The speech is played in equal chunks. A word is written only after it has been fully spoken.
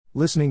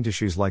listening to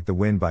She's Like the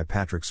Wind by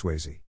Patrick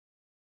Swayze.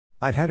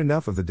 I'd had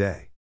enough of the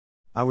day.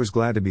 I was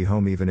glad to be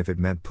home even if it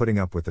meant putting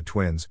up with the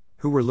twins,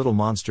 who were little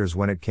monsters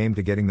when it came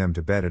to getting them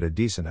to bed at a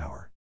decent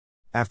hour.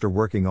 After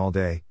working all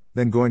day,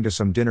 then going to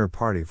some dinner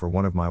party for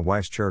one of my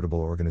wife's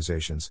charitable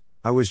organizations,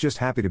 I was just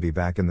happy to be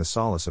back in the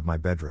solace of my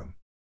bedroom.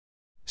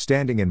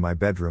 Standing in my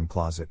bedroom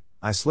closet,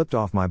 I slipped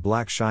off my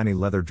black shiny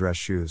leather dress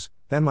shoes,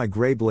 then my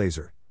gray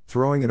blazer,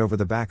 throwing it over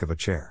the back of a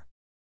chair.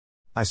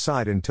 I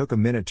sighed and took a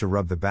minute to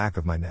rub the back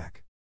of my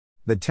neck.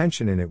 The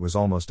tension in it was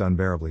almost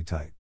unbearably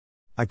tight.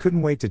 I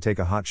couldn't wait to take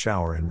a hot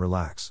shower and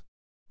relax.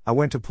 I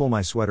went to pull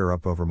my sweater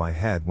up over my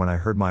head when I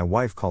heard my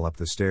wife call up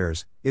the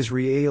stairs,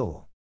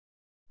 "Israel."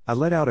 I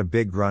let out a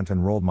big grunt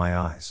and rolled my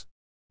eyes.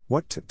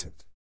 "What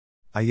t-t-t?"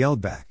 I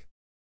yelled back.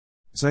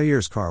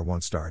 "Zair's car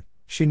won't start,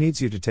 she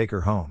needs you to take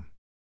her home."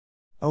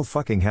 Oh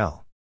fucking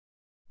hell.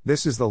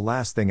 This is the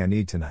last thing I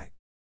need tonight.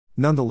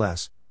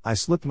 Nonetheless, I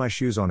slipped my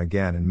shoes on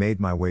again and made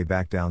my way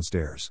back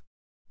downstairs.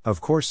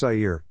 Of course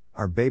Zair,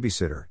 our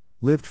babysitter,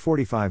 lived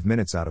 45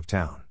 minutes out of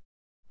town.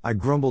 I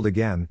grumbled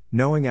again,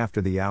 knowing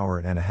after the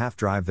hour-and-a-half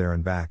drive there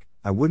and back,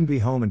 I wouldn't be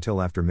home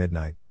until after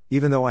midnight,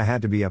 even though I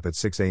had to be up at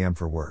 6 a.m.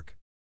 for work.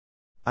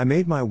 I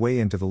made my way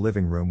into the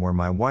living room where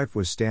my wife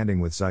was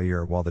standing with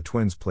Zair while the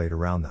twins played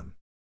around them.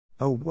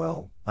 Oh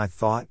well, I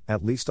thought,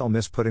 at least I'll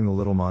miss putting the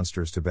little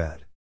monsters to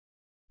bed.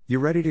 "You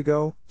ready to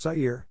go,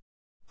 Zair?"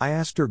 I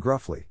asked her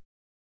gruffly.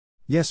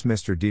 "Yes,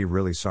 Mr. D,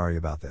 really sorry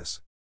about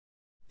this."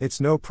 "It's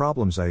no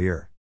problem,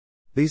 Zair.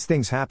 These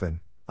things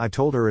happen," I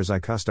told her as I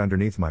cussed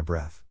underneath my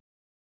breath.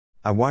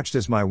 I watched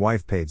as my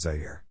wife paid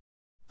Zair.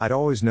 I'd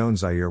always known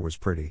Zair was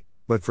pretty,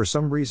 but for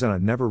some reason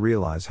I'd never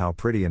realized how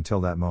pretty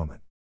until that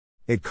moment.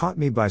 It caught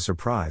me by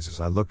surprise as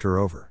I looked her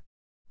over.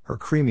 Her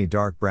creamy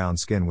dark brown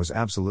skin was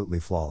absolutely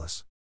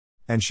flawless.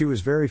 And she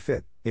was very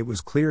fit. It was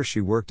clear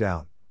she worked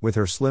out, with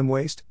her slim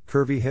waist,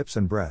 curvy hips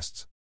and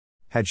breasts.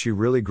 Had she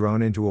really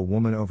grown into a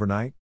woman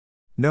overnight?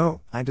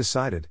 No, I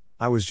decided,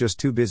 I was just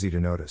too busy to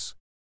notice.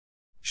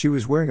 She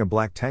was wearing a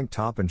black tank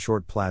top and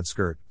short plaid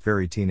skirt,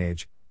 very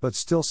teenage, but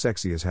still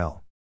sexy as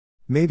hell.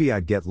 Maybe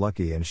I'd get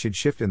lucky and she'd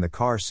shift in the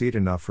car seat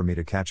enough for me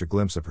to catch a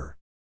glimpse of her.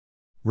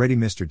 "Ready,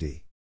 Mr.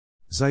 D?"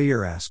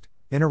 Zair asked,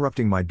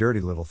 interrupting my dirty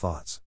little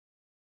thoughts.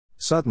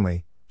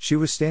 Suddenly, she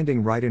was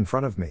standing right in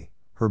front of me,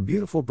 her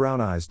beautiful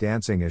brown eyes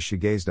dancing as she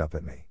gazed up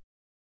at me.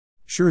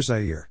 "Sure,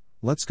 Zair,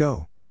 let's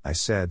go," I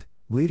said,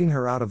 leading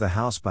her out of the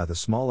house by the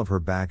small of her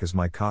back as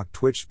my cock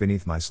twitched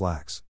beneath my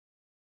slacks.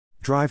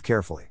 "Drive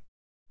carefully,"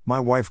 my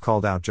wife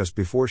called out just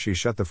before she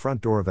shut the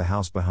front door of the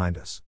house behind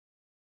us.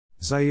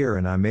 Zair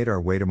and I made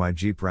our way to my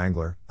Jeep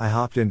Wrangler. I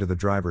hopped into the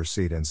driver's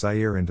seat and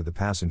Zair into the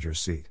passenger's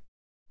seat.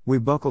 We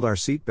buckled our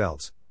seat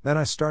belts, then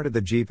I started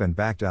the Jeep and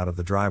backed out of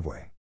the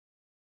driveway.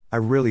 "I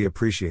really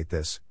appreciate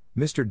this,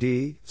 Mr.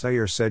 D,"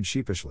 Zair said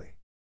sheepishly.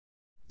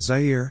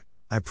 "Zair,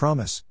 I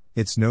promise,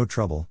 it's no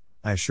trouble,"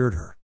 I assured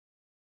her.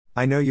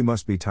 "I know you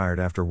must be tired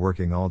after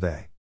working all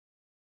day."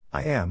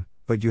 "I am,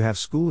 but you have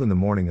school in the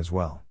morning as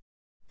well.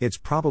 It's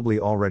probably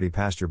already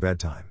past your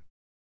bedtime."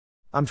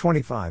 "I'm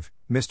 25,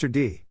 Mr.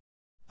 D.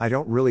 I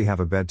don't really have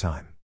a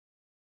bedtime."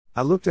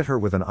 I looked at her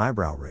with an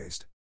eyebrow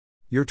raised.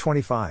 "You're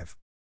 25?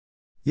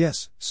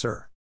 "Yes,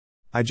 sir.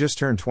 I just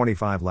turned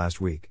 25 last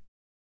week."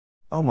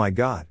 Oh my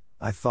God,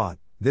 I thought,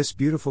 this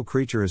beautiful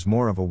creature is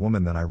more of a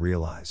woman than I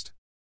realized.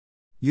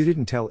 "You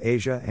didn't tell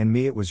Asia and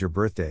me it was your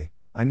birthday,"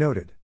 I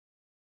noted.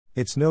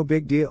 "It's no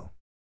big deal."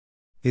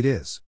 "It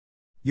is.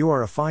 You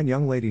are a fine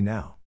young lady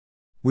now.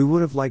 We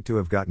would have liked to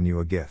have gotten you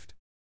a gift."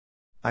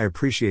 "I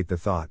appreciate the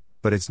thought,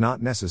 but it's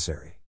not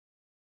necessary."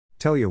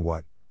 "Tell you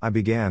what," I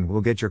began,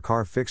 "we'll get your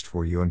car fixed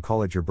for you and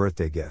call it your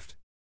birthday gift."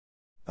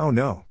 "Oh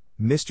no,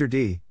 Mr.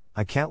 D,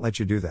 I can't let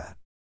you do that.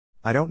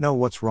 I don't know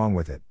what's wrong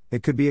with it,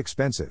 it could be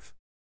expensive.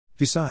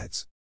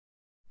 Besides,"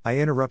 I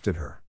interrupted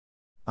her.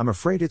 "I'm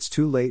afraid it's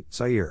too late,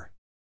 Zair.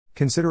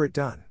 Consider it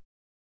done."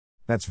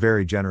 "That's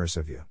very generous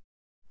of you.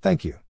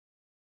 Thank you."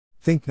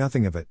 "Think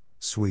nothing of it,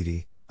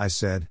 sweetie," I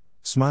said,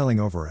 smiling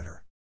over at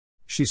her.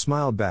 She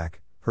smiled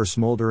back, her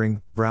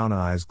smoldering, brown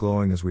eyes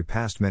glowing as we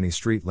passed many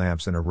street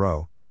lamps in a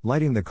row,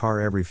 lighting the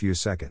car every few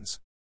seconds.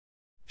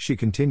 She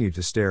continued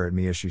to stare at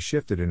me as she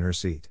shifted in her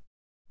seat.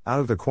 Out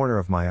of the corner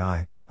of my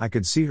eye, I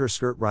could see her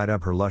skirt ride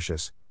up her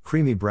luscious,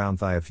 creamy brown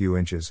thigh a few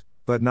inches,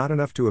 but not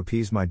enough to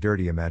appease my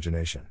dirty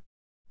imagination.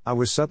 I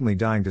was suddenly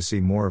dying to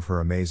see more of her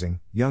amazing,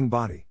 young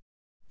body.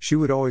 She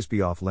would always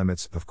be off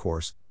limits, of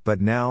course,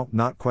 but now,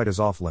 not quite as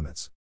off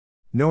limits.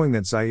 Knowing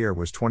that Zair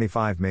was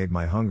 25 made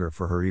my hunger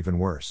for her even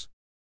worse.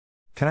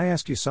 "Can I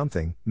ask you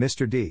something,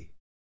 Mr. D?"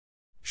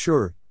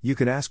 "Sure, you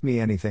can ask me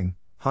anything,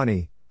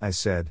 honey," I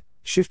said,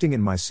 shifting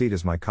in my seat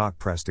as my cock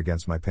pressed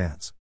against my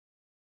pants.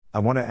 "I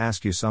want to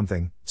ask you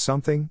something,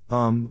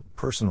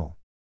 personal."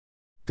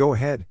 "Go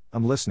ahead,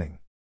 I'm listening."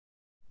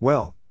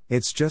 "Well,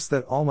 it's just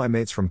that all my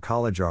mates from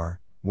college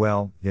are,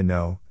 well, you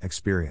know,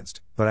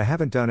 experienced, but I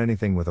haven't done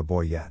anything with a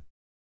boy yet."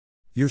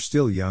 "You're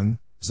still young,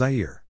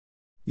 Zair.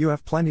 You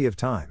have plenty of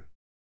time."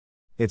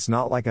 "It's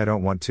not like I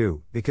don't want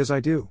to, because I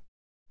do.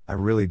 I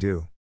really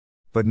do.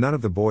 But none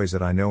of the boys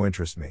that I know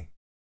interest me."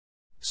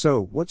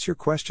 So, what's your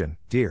question,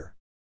 dear?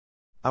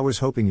 I was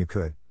hoping you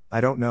could,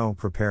 I don't know,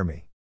 prepare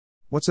me.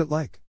 What's it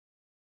like?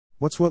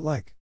 What's what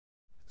like?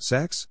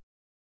 Sex?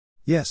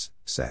 Yes,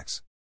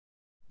 sex.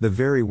 The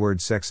very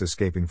word sex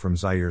escaping from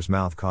Zaire's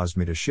mouth caused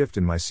me to shift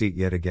in my seat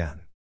yet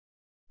again.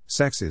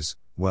 Sex is,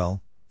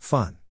 well,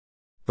 fun.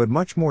 But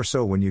much more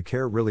so when you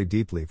care really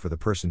deeply for the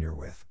person you're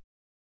with.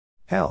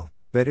 Hell,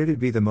 bet it'd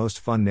be the most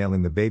fun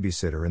nailing the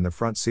babysitter in the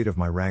front seat of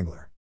my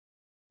Wrangler.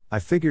 I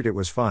figured it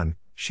was fun,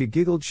 she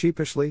giggled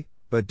sheepishly,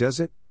 but does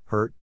it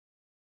hurt?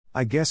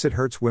 I guess it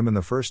hurts women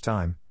the first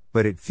time,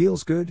 but it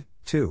feels good,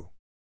 too.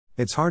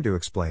 It's hard to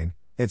explain,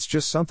 it's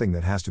just something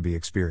that has to be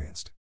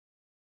experienced.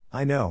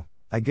 I know,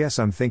 I guess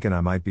I'm thinking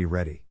I might be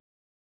ready.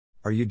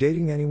 Are you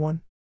dating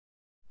anyone?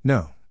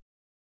 No.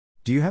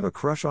 Do you have a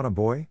crush on a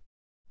boy?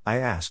 I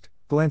asked,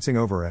 glancing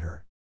over at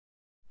her.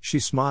 She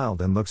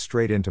smiled and looked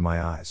straight into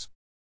my eyes.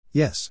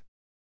 Yes.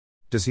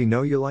 Does he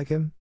know you like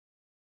him?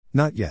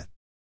 Not yet.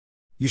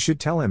 You should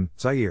tell him,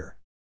 Zaire.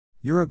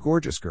 You're a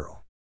gorgeous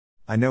girl.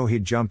 I know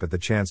he'd jump at the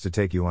chance to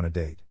take you on a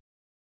date.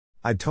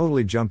 I'd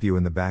totally jump you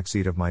in the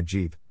backseat of my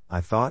Jeep,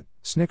 I thought,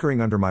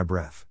 snickering under my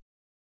breath.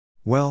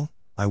 Well,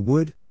 I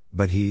would,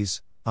 but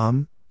he's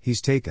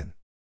taken.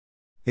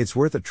 It's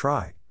worth a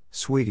try,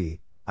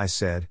 sweetie, I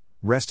said,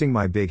 resting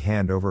my big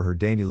hand over her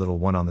dainty little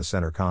one on the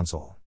center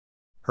console.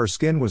 Her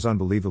skin was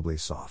unbelievably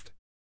soft.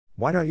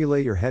 Why don't you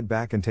lay your head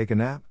back and take a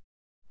nap?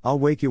 I'll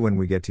wake you when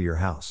we get to your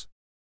house.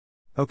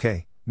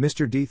 Okay,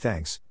 Mr. D,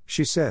 thanks,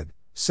 she said,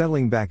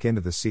 settling back into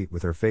the seat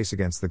with her face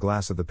against the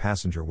glass of the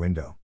passenger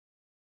window.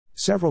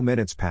 Several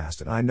minutes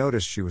passed and I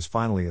noticed she was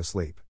finally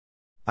asleep.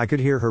 I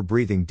could hear her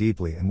breathing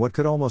deeply and what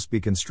could almost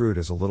be construed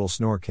as a little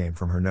snore came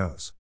from her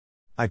nose.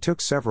 I took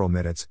several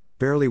minutes,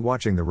 barely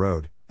watching the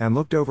road, and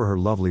looked over her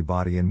lovely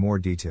body in more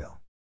detail.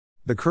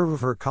 The curve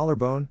of her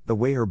collarbone, the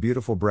way her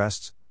beautiful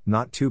breasts,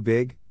 not too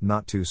big,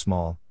 not too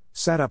small,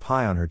 sat up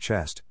high on her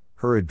chest,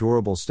 her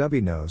adorable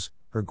stubby nose,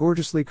 her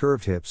gorgeously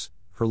curved hips,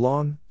 her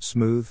long,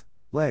 smooth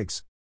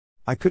legs.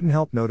 I couldn't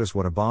help notice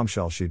what a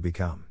bombshell she'd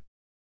become.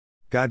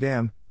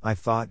 Goddamn, I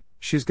thought,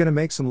 she's gonna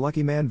make some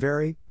lucky man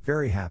very,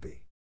 very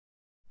happy.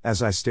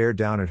 As I stared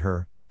down at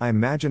her, I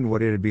imagined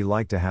what it'd be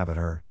like to have at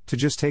her, to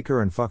just take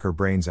her and fuck her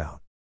brains out.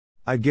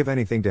 I'd give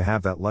anything to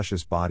have that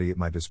luscious body at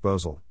my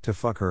disposal, to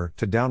fuck her,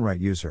 to downright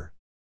use her.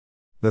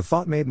 The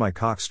thought made my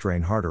cock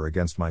strain harder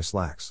against my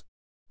slacks.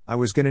 I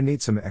was gonna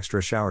need some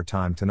extra shower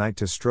time tonight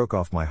to stroke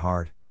off my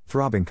hard,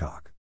 throbbing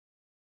cock.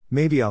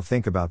 Maybe I'll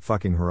think about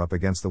fucking her up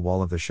against the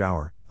wall of the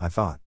shower, I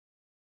thought.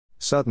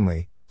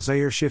 Suddenly,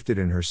 Zaire shifted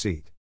in her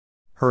seat.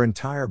 Her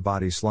entire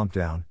body slumped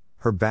down,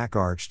 her back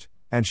arched,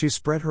 and she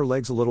spread her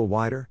legs a little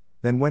wider,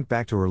 then went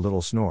back to her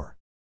little snore.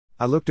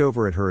 I looked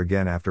over at her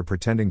again after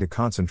pretending to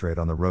concentrate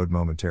on the road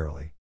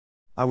momentarily.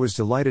 I was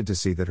delighted to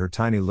see that her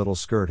tiny little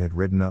skirt had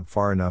ridden up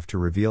far enough to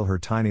reveal her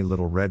tiny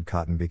little red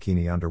cotton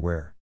bikini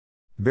underwear.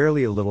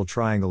 Barely a little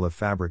triangle of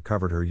fabric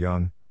covered her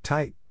young,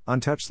 tight,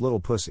 untouched little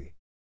pussy.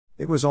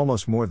 It was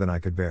almost more than I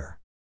could bear.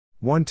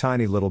 One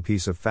tiny little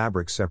piece of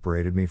fabric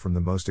separated me from the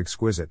most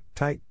exquisite,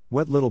 tight,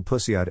 wet little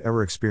pussy I'd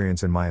ever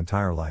experienced in my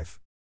entire life.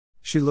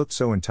 She looked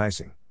so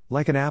enticing,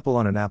 like an apple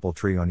on an apple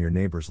tree on your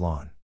neighbor's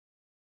lawn.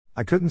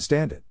 I couldn't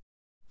stand it.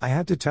 I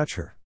had to touch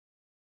her.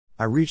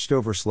 I reached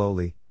over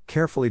slowly,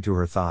 carefully to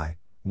her thigh,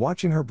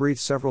 watching her breathe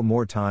several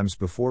more times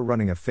before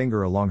running a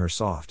finger along her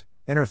soft,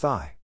 inner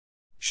thigh.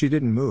 She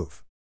didn't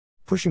move.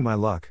 Pushing my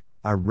luck,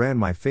 I ran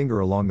my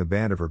finger along the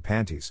band of her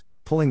panties,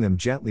 pulling them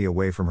gently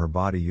away from her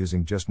body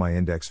using just my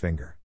index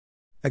finger.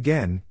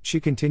 Again, she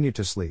continued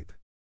to sleep.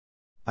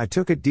 I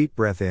took a deep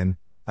breath in.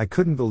 I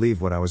couldn't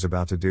believe what I was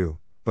about to do,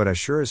 but I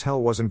sure as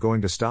hell wasn't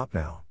going to stop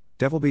now,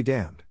 devil be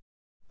damned.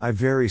 I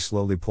very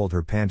slowly pulled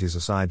her panties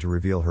aside to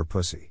reveal her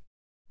pussy.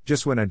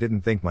 Just when I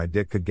didn't think my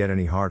dick could get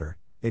any harder,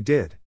 it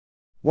did.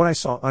 What I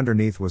saw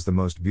underneath was the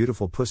most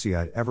beautiful pussy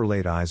I'd ever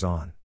laid eyes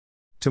on.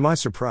 To my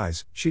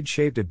surprise, she'd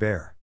shaved it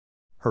bare.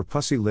 Her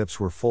pussy lips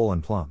were full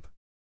and plump.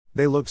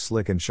 They looked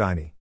slick and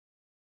shiny.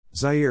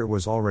 Zaire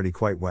was already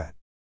quite wet.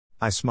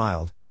 I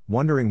smiled,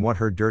 wondering what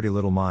her dirty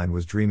little mind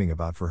was dreaming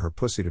about for her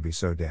pussy to be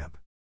so damp.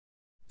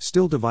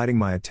 Still dividing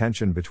my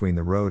attention between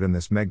the road and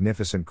this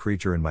magnificent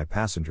creature in my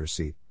passenger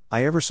seat,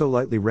 I ever so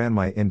lightly ran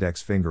my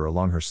index finger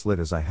along her slit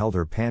as I held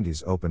her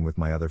panties open with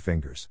my other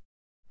fingers.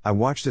 I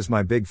watched as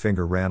my big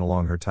finger ran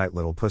along her tight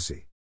little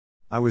pussy.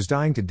 I was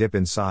dying to dip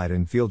inside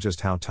and feel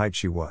just how tight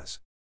she was.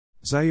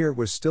 Zaire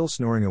was still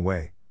snoring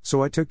away,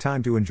 so I took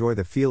time to enjoy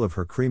the feel of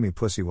her creamy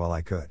pussy while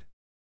I could.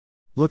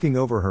 Looking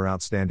over her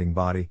outstanding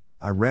body,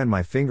 I ran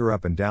my finger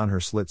up and down her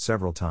slit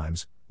several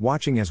times,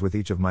 watching as with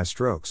each of my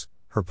strokes,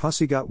 her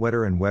pussy got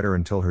wetter and wetter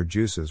until her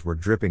juices were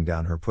dripping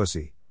down her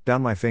pussy,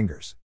 down my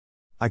fingers.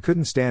 I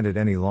couldn't stand it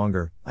any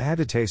longer, I had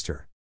to taste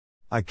her.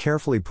 I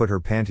carefully put her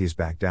panties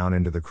back down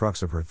into the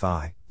crux of her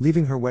thigh,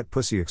 leaving her wet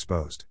pussy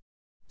exposed.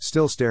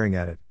 Still staring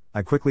at it,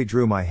 I quickly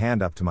drew my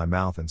hand up to my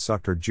mouth and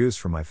sucked her juice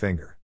from my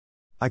finger.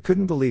 I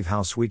couldn't believe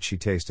how sweet she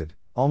tasted,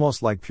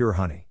 almost like pure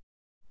honey.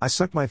 I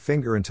sucked my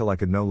finger until I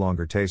could no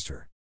longer taste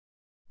her.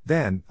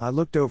 Then, I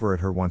looked over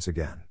at her once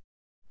again.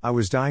 I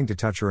was dying to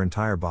touch her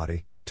entire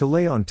body, To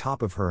lay on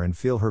top of her and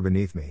feel her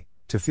beneath me,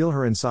 to feel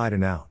her inside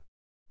and out.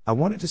 I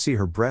wanted to see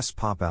her breasts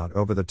pop out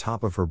over the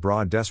top of her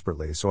bra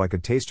desperately so I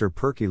could taste her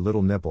perky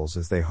little nipples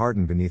as they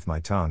hardened beneath my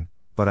tongue,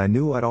 but I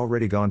knew I'd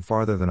already gone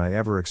farther than I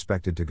ever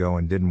expected to go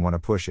and didn't want to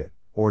push it,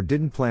 or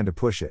didn't plan to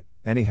push it,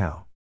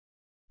 anyhow.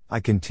 I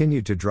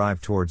continued to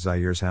drive towards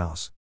Zaire's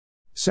house.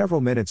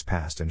 Several minutes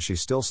passed and she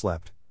still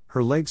slept,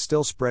 her legs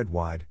still spread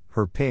wide,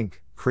 her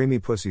pink, creamy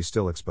pussy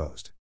still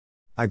exposed.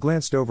 I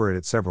glanced over at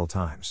it several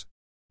times.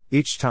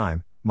 Each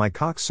time, my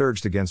cock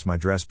surged against my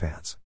dress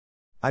pants.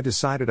 I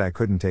decided I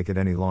couldn't take it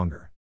any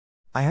longer.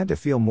 I had to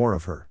feel more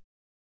of her.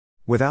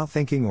 Without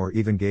thinking or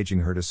even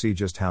gauging her to see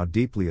just how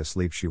deeply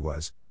asleep she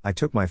was, I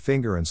took my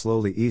finger and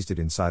slowly eased it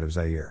inside of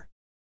Zaire.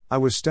 I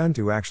was stunned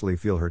to actually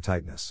feel her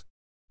tightness.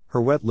 Her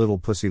wet little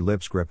pussy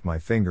lips gripped my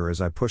finger as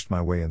I pushed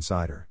my way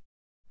inside her.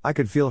 I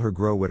could feel her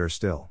grow wetter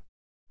still.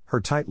 Her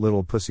tight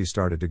little pussy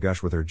started to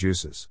gush with her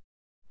juices.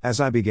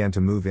 As I began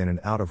to move in and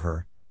out of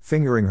her,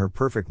 fingering her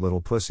perfect little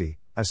pussy,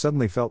 I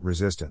suddenly felt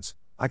resistance.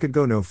 I could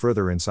go no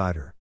further inside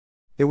her.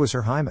 It was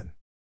her hymen.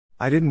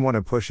 I didn't want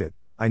to push it,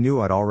 I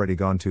knew I'd already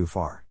gone too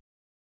far.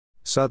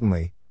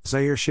 Suddenly,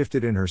 Zaire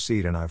shifted in her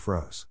seat and I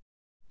froze.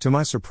 To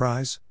my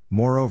surprise,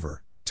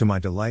 moreover, to my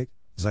delight,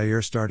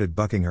 Zaire started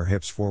bucking her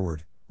hips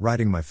forward,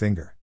 riding my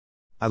finger.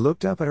 I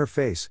looked up at her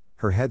face,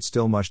 her head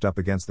still mushed up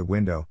against the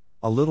window,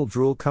 a little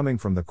drool coming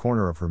from the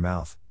corner of her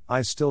mouth,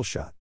 eyes still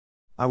shut.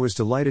 I was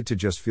delighted to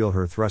just feel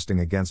her thrusting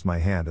against my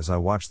hand as I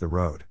watched the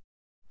road.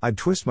 I'd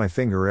twist my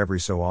finger every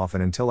so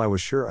often until I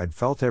was sure I'd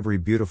felt every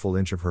beautiful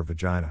inch of her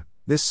vagina,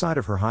 this side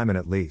of her hymen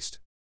at least.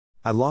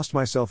 I lost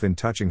myself in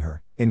touching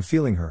her, in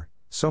feeling her,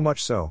 so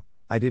much so,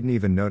 I didn't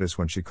even notice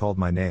when she called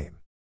my name.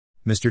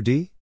 Mr.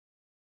 D?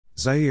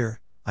 Zaire,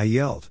 I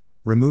yelled,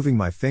 removing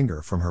my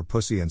finger from her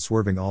pussy and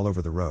swerving all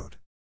over the road.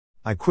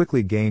 I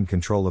quickly gained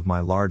control of my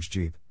large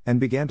Jeep, and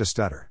began to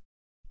stutter.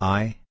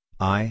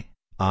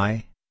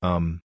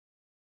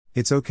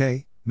 It's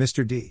okay,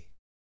 Mr. D.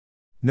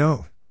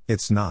 No,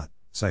 it's not,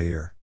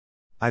 Zaire.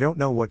 I don't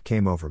know what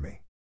came over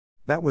me.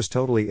 That was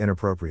totally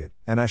inappropriate,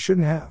 and I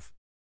shouldn't have.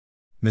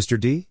 Mr.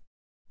 D?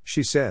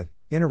 She said,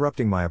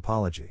 interrupting my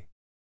apology.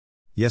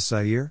 Yes,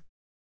 Zaire?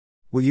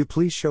 Will you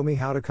please show me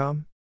how to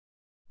come?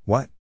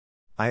 What?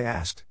 I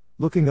asked,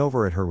 looking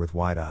over at her with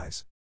wide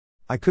eyes.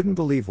 I couldn't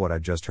believe what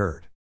I'd just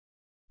heard.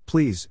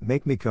 Please,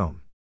 make me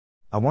come.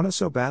 I want it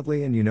so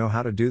badly and you know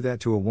how to do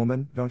that to a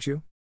woman, don't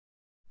you?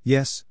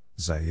 Yes,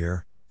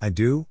 Zaire, I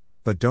do,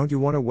 but don't you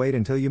want to wait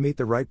until you meet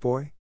the right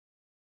boy?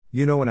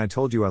 You know when I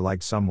told you I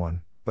liked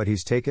someone, but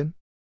he's taken?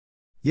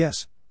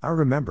 Yes, I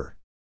remember.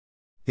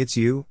 It's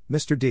you,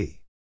 Mr.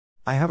 D.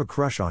 I have a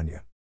crush on you.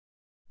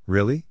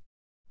 Really?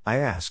 I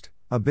asked,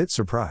 a bit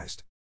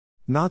surprised.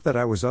 Not that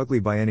I was ugly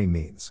by any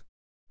means.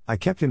 I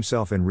kept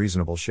himself in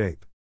reasonable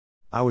shape.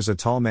 I was a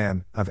tall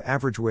man, of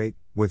average weight,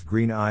 with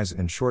green eyes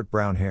and short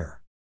brown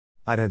hair.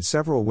 I'd had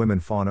several women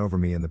fawn over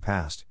me in the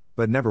past,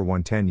 but never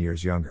one 10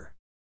 years younger.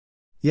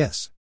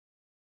 Yes.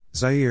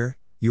 Zaire,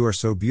 you are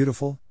so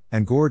beautiful,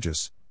 and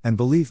gorgeous, and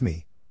believe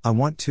me, I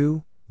want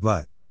to,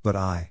 but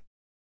I.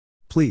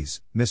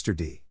 Please, Mr.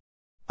 D.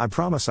 I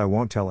promise I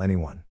won't tell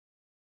anyone.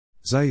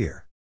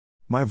 Zaire.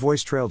 My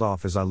voice trailed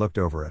off as I looked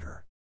over at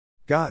her.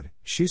 God,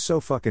 she's so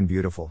fucking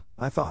beautiful,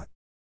 I thought.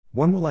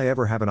 When will I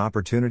ever have an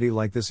opportunity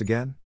like this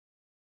again?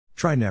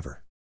 Try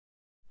never.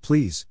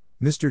 Please,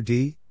 Mr.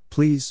 D,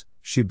 please,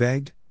 she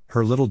begged,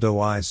 her little doe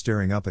eyes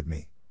staring up at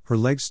me, her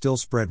legs still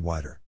spread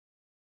wider.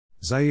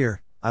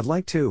 Zaire, I'd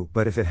like to,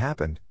 but if it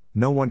happened,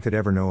 no one could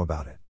ever know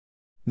about it.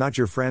 Not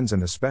your friends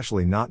and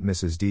especially not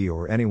Mrs. D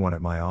or anyone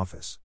at my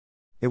office.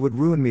 It would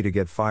ruin me to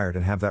get fired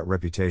and have that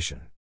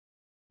reputation.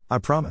 I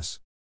promise.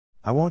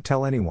 I won't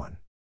tell anyone.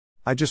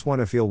 I just want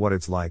to feel what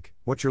it's like,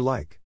 what you're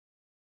like.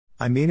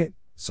 I mean it,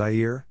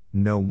 Zaire,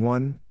 no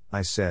one,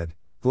 I said,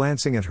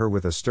 glancing at her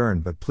with a stern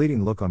but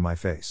pleading look on my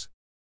face.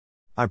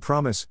 I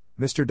promise,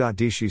 Mr.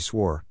 D. She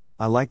swore,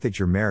 I like that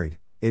you're married,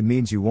 it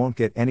means you won't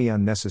get any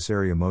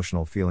unnecessary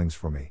emotional feelings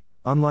for me.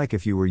 Unlike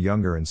if you were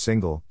younger and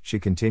single, she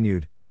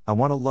continued, I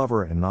want a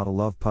lover and not a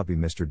love puppy,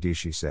 Mr. D.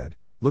 She said,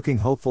 looking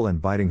hopeful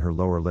and biting her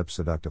lower lip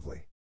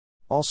seductively.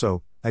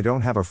 Also, I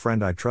don't have a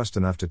friend I trust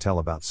enough to tell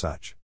about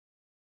such.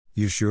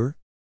 You sure?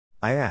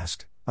 I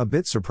asked, a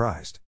bit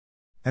surprised.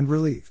 And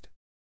relieved.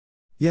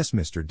 Yes,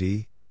 Mr.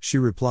 D, she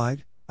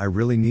replied, I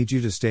really need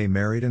you to stay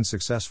married and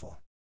successful.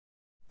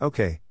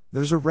 Okay,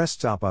 there's a rest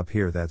stop up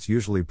here that's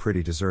usually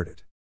pretty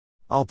deserted.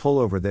 I'll pull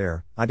over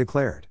there, I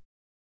declared.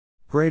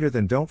 Greater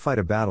than don't fight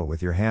a battle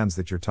with your hands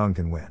that your tongue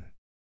can win.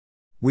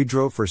 We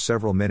drove for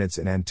several minutes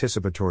in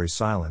anticipatory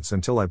silence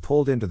until I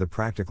pulled into the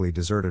practically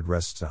deserted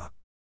rest stop.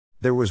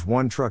 There was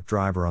one truck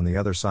driver on the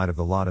other side of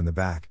the lot in the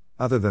back,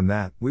 other than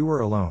that, we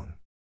were alone.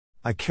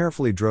 I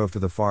carefully drove to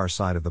the far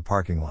side of the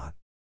parking lot.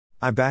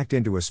 I backed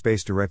into a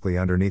space directly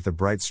underneath a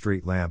bright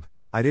street lamp,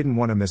 I didn't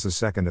want to miss a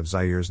second of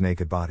Zaire's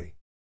naked body.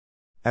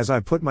 As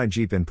I put my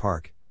Jeep in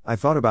park, I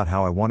thought about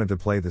how I wanted to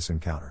play this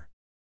encounter.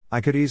 I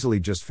could easily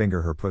just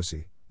finger her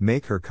pussy,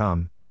 make her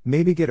come,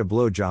 maybe get a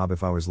blow job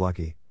if I was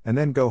lucky, and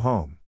then go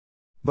home.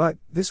 But,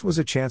 this was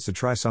a chance to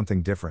try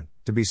something different,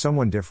 to be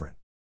someone different.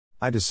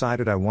 I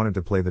decided I wanted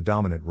to play the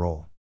dominant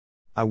role.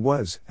 I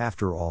was,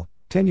 after all,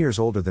 10 years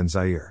older than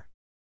Zaire.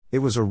 It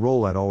was a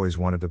role I'd always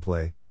wanted to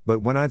play,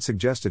 but when I'd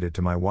suggested it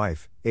to my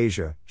wife,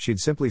 Asia, she'd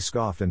simply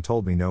scoffed and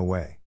told me no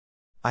way.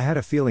 I had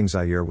a feeling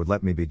Zaire would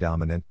let me be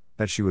dominant,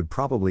 that she would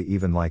probably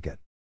even like it.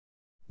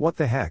 What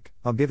the heck,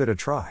 I'll give it a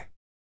try.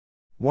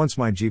 Once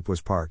my Jeep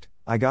was parked,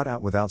 I got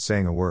out without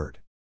saying a word.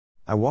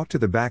 I walked to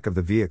the back of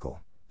the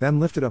vehicle, then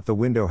lifted up the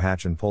window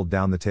hatch and pulled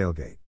down the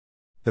tailgate.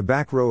 The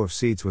back row of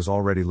seats was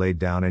already laid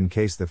down in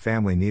case the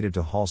family needed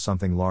to haul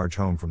something large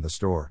home from the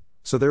store,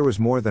 so there was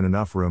more than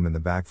enough room in the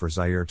back for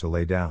Zaire to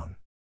lay down.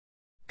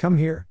 "Come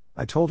here,"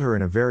 I told her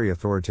in a very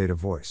authoritative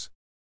voice.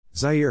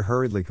 Zaire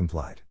hurriedly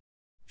complied.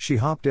 She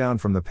hopped down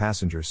from the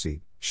passenger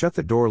seat, shut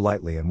the door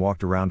lightly and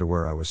walked around to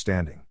where I was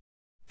standing.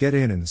 "Get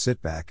in and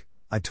sit back,"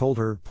 I told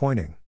her,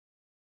 pointing.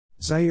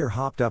 Zaire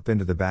hopped up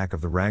into the back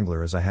of the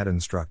Wrangler as I had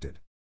instructed.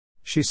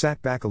 She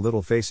sat back a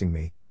little facing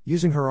me,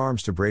 using her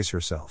arms to brace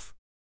herself.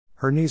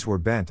 Her knees were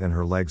bent and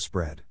her legs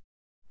spread.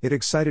 It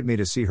excited me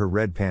to see her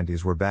red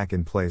panties were back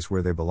in place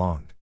where they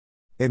belonged.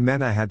 It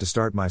meant I had to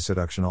start my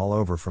seduction all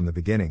over from the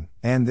beginning,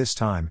 and this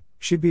time,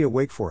 she'd be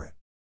awake for it.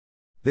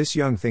 This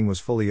young thing was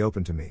fully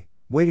open to me,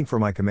 waiting for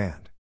my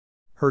command.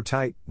 Her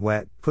tight,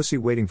 wet pussy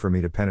waiting for me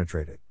to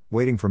penetrate it,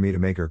 waiting for me to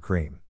make her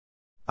cream.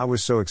 I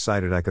was so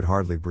excited I could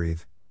hardly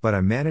breathe, but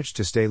I managed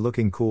to stay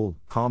looking cool,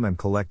 calm and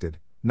collected,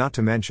 not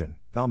to mention,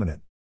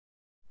 dominant.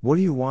 "What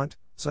do you want,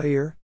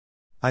 Zaire?"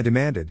 I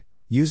demanded,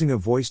 using a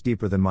voice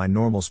deeper than my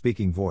normal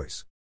speaking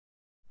voice.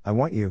 "I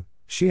want you,"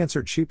 she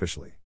answered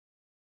sheepishly.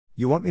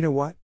 "You want me to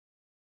what?"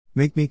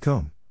 "Make me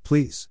come,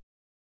 please."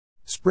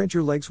 "Spread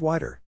your legs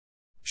wider."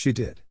 She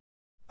did.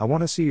 "I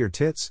want to see your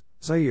tits,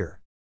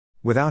 Zaire."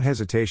 Without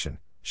hesitation,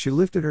 she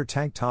lifted her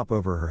tank top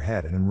over her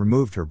head and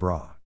removed her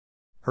bra.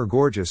 Her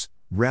gorgeous,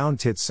 round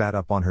tits sat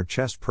up on her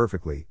chest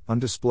perfectly, on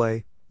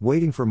display,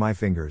 waiting for my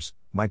fingers,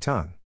 my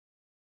tongue.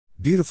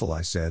 "Beautiful,"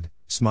 I said,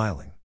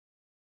 smiling.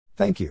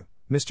 "Thank you,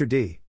 Mr.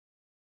 D."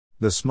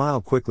 The smile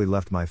quickly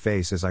left my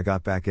face as I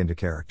got back into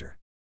character.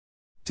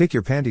 "Take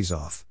your panties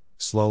off,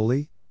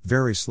 slowly,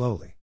 very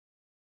slowly."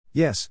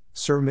 "Yes,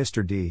 sir,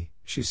 Mr. D,"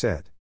 she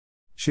said.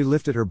 She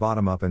lifted her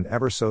bottom up and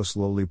ever so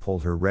slowly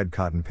pulled her red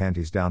cotton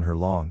panties down her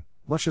long,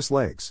 luscious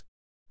legs.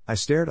 I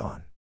stared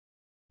on.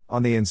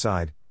 On the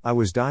inside, I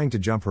was dying to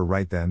jump her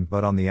right then,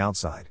 but on the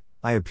outside,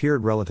 I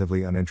appeared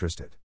relatively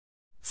uninterested.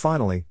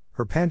 Finally,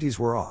 her panties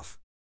were off.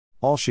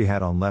 All she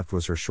had on left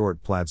was her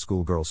short plaid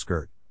schoolgirl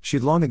skirt.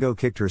 She'd long ago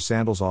kicked her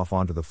sandals off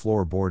onto the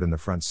floorboard in the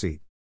front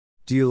seat.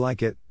 "Do you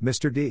like it,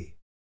 Mr. D?"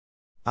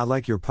 "I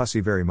like your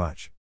pussy very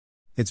much.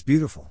 It's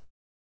beautiful.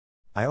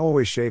 I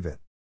always shave it."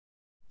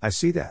 "I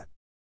see that.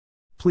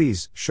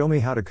 Please, show me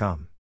how to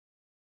come."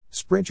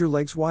 "Spread your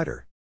legs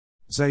wider."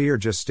 Zaire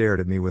just stared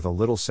at me with a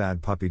little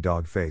sad puppy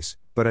dog face,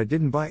 but I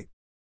didn't bite.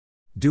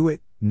 "Do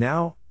it,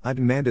 now," I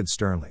demanded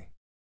sternly.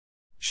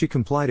 She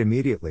complied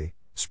immediately,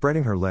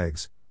 spreading her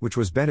legs, which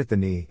was bent at the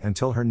knee,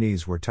 until her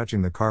knees were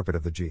touching the carpet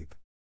of the Jeep.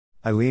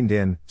 I leaned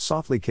in,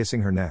 softly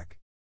kissing her neck.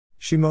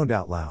 She moaned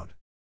out loud.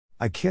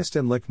 I kissed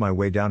and licked my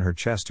way down her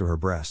chest to her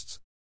breasts.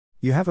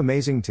 "You have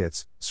amazing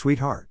tits,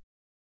 sweetheart.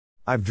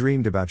 I've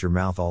dreamed about your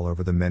mouth all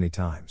over them many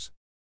times.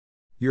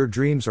 Your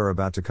dreams are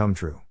about to come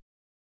true."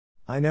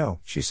 "I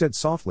know," she said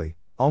softly,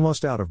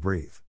 almost out of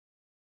breath.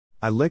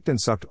 I licked and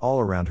sucked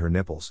all around her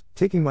nipples,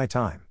 taking my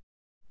time.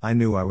 I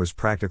knew I was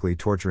practically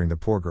torturing the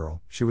poor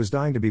girl. She was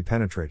dying to be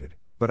penetrated,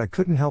 but I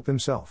couldn't help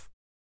himself.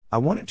 I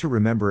wanted to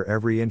remember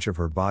every inch of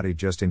her body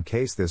just in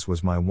case this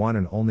was my one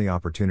and only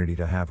opportunity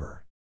to have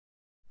her.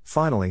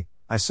 Finally,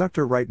 I sucked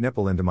her right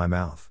nipple into my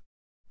mouth.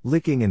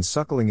 Licking and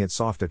suckling it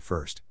soft at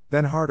first,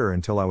 then harder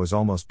until I was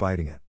almost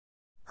biting it.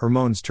 Her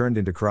moans turned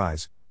into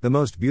cries, the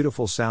most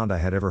beautiful sound I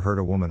had ever heard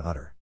a woman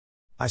utter.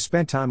 I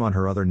spent time on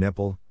her other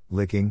nipple,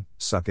 licking,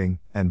 sucking,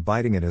 and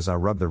biting it as I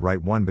rubbed the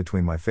right one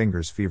between my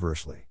fingers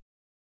feverishly.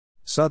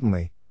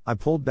 Suddenly, I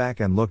pulled back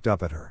and looked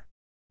up at her.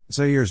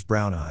 Zaire's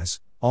brown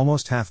eyes,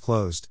 almost half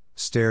closed,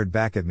 stared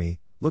back at me,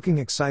 looking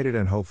excited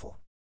and hopeful.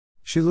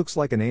 She looks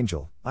like an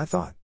angel, I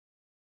thought.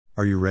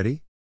 "Are you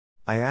ready?"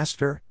 I asked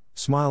her,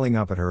 smiling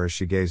up at her as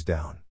she gazed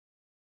down.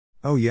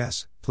 "Oh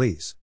yes,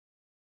 please.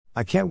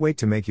 I can't wait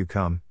to make you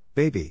come,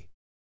 baby."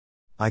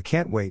 "I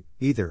can't wait,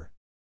 either.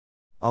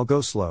 I'll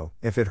go slow.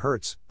 If it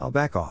hurts, I'll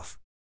back off."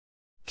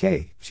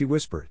 "'Kay," she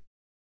whispered.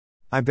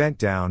 I bent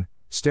down,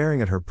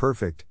 staring at her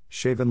perfect,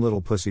 shaven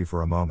little pussy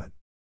for a moment.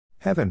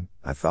 Heaven,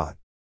 I thought.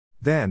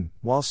 Then,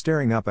 while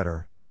staring up at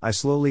her, I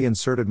slowly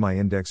inserted my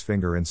index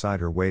finger inside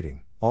her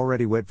waiting,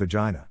 already wet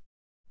vagina.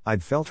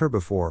 I'd felt her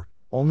before,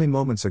 only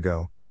moments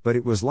ago, but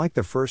it was like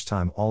the first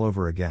time all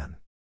over again.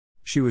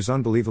 She was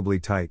unbelievably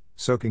tight,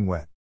 soaking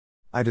wet.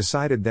 I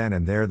decided then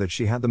and there that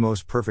she had the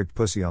most perfect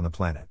pussy on the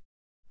planet.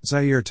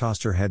 Zaire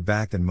tossed her head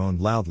back and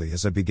moaned loudly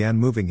as I began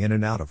moving in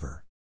and out of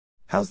her.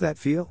 "How's that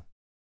feel?"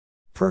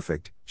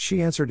 "Perfect,"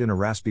 she answered in a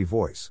raspy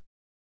voice.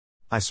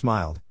 I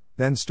smiled,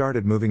 then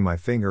started moving my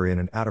finger in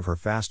and out of her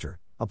faster,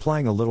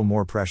 applying a little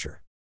more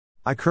pressure.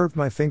 I curved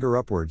my finger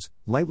upwards,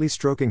 lightly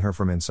stroking her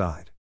from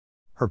inside.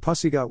 Her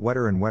pussy got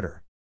wetter and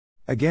wetter.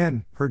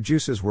 Again, her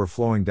juices were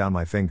flowing down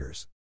my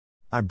fingers.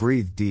 I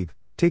breathed deep,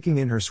 taking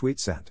in her sweet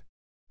scent.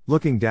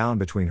 Looking down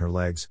between her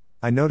legs,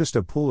 I noticed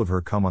a pool of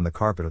her cum on the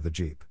carpet of the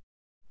Jeep.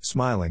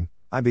 Smiling,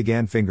 I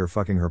began finger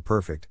fucking her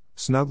perfect,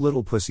 snug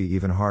little pussy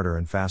even harder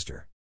and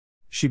faster.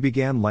 She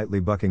began lightly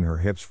bucking her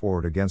hips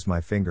forward against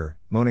my finger,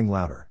 moaning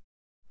louder.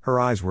 Her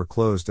eyes were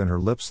closed and her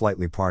lips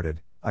slightly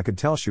parted. I could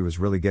tell she was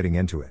really getting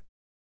into it.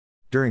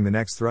 During the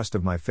next thrust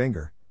of my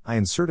finger, I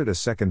inserted a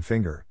second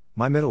finger,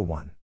 my middle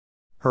one.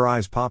 Her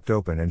eyes popped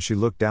open and she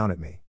looked down at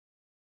me.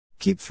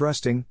 "Keep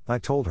thrusting," I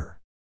told her.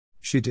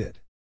 She did.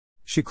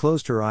 She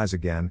closed her eyes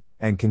again,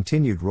 and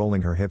continued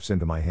rolling her hips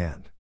into my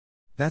hand.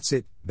 "That's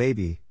it,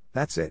 baby,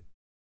 that's it."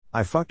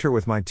 I fucked her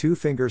with my 2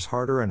 fingers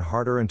harder and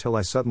harder until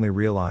I suddenly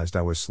realized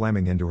I was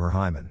slamming into her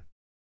hymen.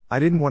 I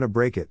didn't want to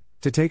break it,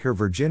 to take her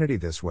virginity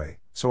this way,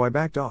 so I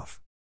backed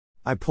off.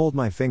 I pulled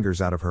my fingers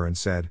out of her and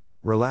said,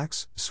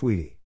 "Relax,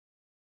 sweetie.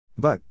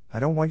 But, I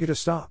don't want you to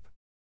stop."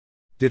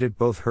 "Did it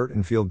both hurt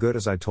and feel good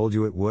as I told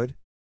you it would?"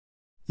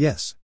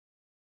 "Yes."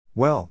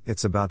 "Well,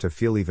 it's about to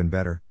feel even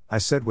better," I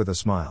said with a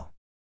smile.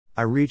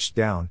 I reached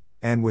down,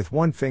 and with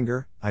one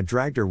finger, I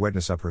dragged her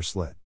wetness up her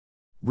slit.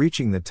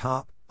 Reaching the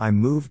top, I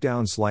moved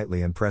down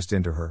slightly and pressed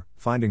into her,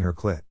 finding her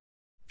clit.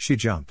 She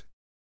jumped.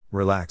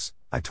 "Relax,"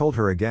 I told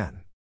her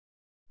again.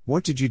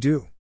 "What did you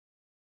do?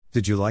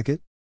 Did you like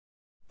it?"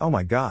 "Oh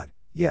my God,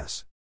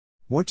 yes."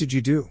 "What did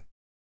you do?"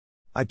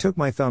 I took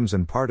my thumbs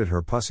and parted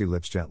her pussy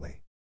lips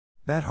gently.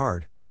 "That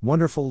hard,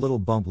 wonderful little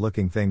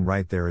bump-looking thing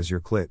right there is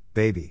your clit,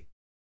 baby.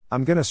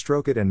 I'm gonna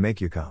stroke it and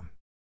make you come."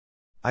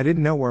 I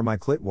didn't know where my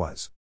clit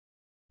was.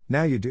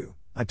 "Now you do,"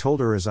 I told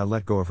her as I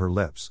let go of her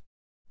lips.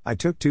 I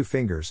took 2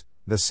 fingers,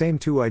 the same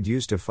 2 I'd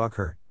used to fuck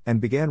her,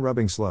 and began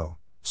rubbing slow,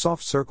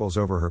 soft circles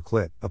over her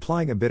clit,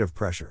 applying a bit of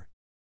pressure.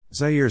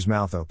 Zaire's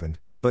mouth opened,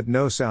 but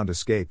no sound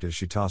escaped as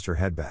she tossed her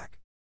head back.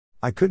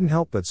 I couldn't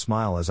help but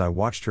smile as I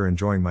watched her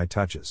enjoying my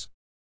touches.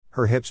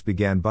 Her hips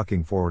began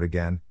bucking forward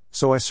again,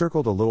 so I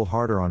circled a little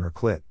harder on her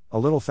clit, a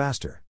little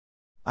faster.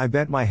 I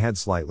bent my head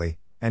slightly,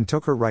 and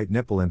took her right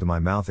nipple into my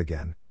mouth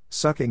again,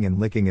 sucking and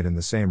licking it in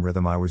the same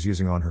rhythm I was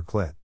using on her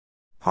clit.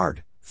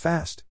 Hard,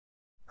 fast.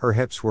 Her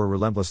hips were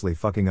relentlessly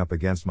fucking up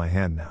against my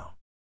hand now.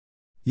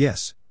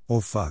 "Yes, oh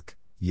fuck,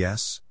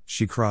 yes,"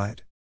 she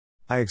cried.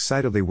 I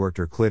excitedly worked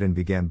her clit and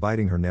began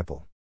biting her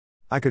nipple.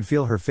 I could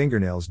feel her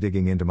fingernails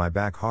digging into my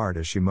back hard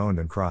as she moaned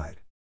and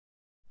cried.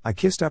 I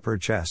kissed up her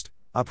chest,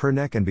 up her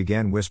neck and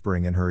began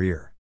whispering in her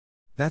ear.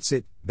 "That's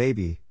it,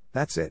 baby,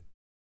 that's it.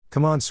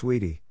 Come on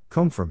sweetie,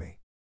 come for me.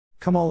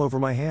 Come all over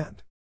my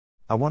hand.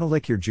 I want to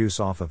lick your juice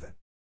off of it.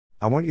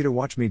 I want you to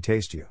watch me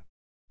taste you.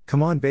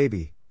 Come on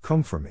baby,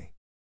 come for me.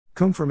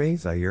 Come for me,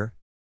 Zaire.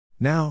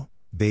 Now,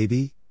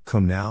 baby,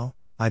 come now,"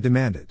 I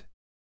demanded.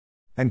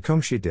 And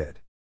come she did.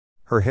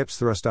 Her hips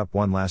thrust up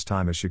one last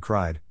time as she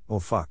cried, "Oh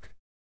fuck."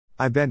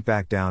 I bent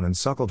back down and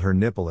suckled her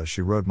nipple as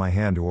she rode my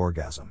hand to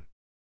orgasm.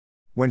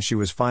 When she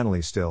was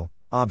finally still,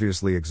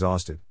 obviously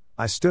exhausted,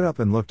 I stood up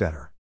and looked at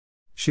her.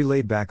 She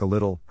laid back a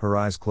little, her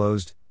eyes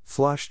closed,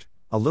 flushed,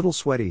 a little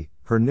sweaty,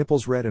 her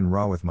nipples red and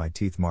raw with my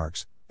teeth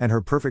marks, and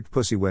her perfect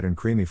pussy wet and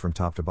creamy from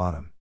top to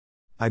bottom.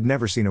 I'd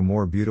never seen a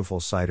more beautiful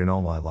sight in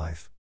all my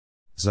life.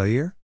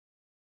 "Zaire?"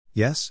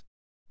 "Yes?"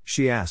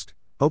 she asked,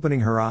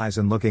 opening her eyes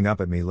and looking up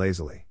at me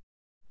lazily.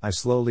 I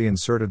slowly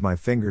inserted my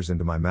fingers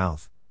into my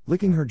mouth,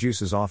 licking her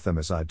juices off them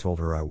as I'd told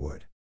her I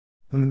would.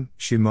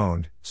 She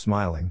moaned,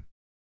 smiling.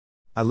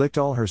 I licked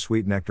all her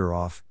sweet nectar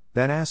off,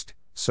 then asked,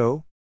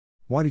 "So?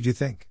 Why did you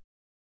think?"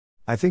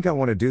 "I think I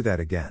want to do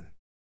that again."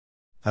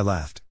 I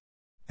laughed.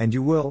 "And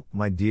you will,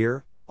 my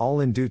dear,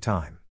 all in due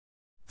time.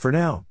 For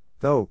now,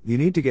 though, you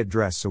need to get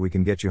dressed so we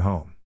can get you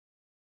home."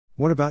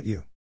 "What about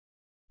you?"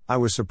 I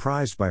was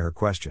surprised by her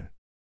question.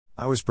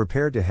 I was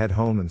prepared to head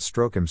home and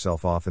stroke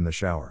himself off in the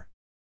shower.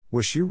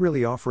 Was she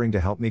really offering to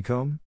help me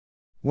comb?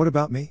 "What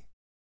about me?"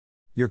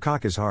 "Your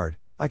cock is hard,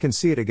 I can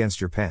see it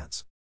against your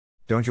pants.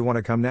 Don't you want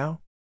to come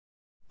now?"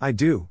 "I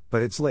do,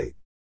 but it's late.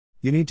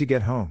 You need to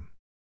get home.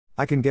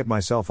 I can get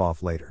myself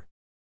off later."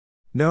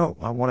 "No,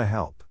 I want to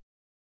help."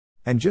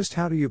 "And just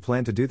how do you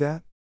plan to do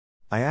that?"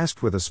 I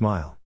asked with a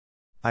smile.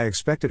 I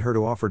expected her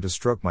to offer to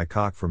stroke my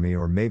cock for me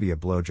or maybe a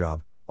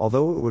blowjob,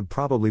 although it would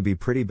probably be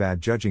pretty bad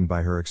judging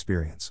by her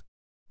experience.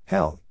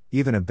 Hell,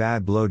 even a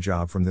bad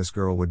blowjob from this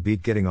girl would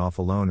beat getting off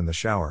alone in the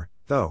shower,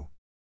 though.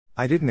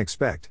 I didn't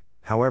expect,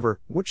 however,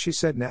 what she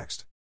said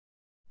next.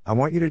 "I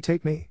want you to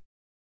take me."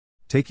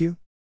 "Take you?"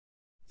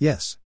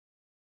 "Yes."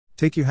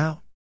 "Take you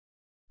how?"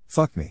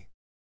 "Fuck me."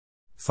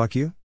 "Fuck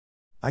you?"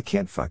 "I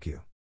can't fuck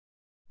you."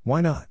 "Why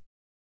not?"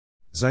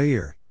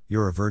 "Zaire,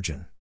 you're a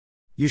virgin.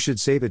 You should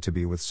save it to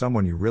be with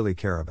someone you really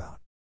care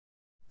about."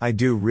 "I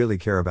do really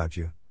care about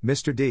you,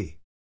 Mr. D.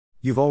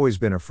 You've always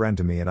been a friend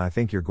to me and I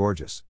think you're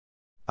gorgeous.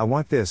 I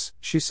want this,"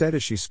 she said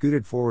as she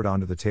scooted forward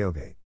onto the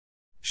tailgate.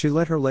 She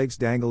let her legs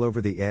dangle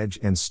over the edge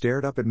and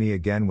stared up at me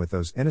again with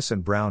those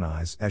innocent brown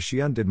eyes as she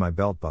undid my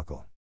belt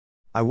buckle.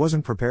 I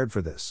wasn't prepared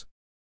for this.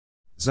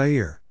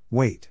 "Zaire,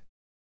 wait."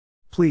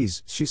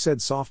 Please, she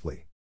said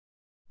softly.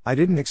 I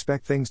didn't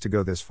expect things to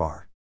go this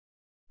far.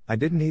 I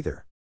didn't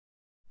either.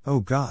 Oh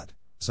God,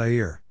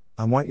 Zaire,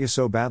 I want you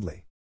so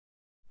badly.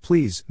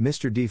 Please,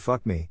 Mr. D,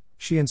 fuck me,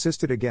 she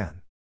insisted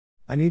again.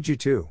 I need you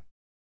too.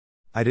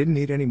 I didn't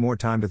need any more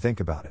time to think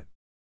about it.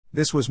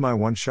 This was my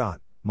one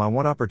shot, my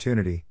one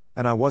opportunity,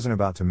 and I wasn't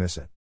about to miss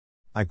it.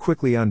 I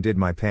quickly undid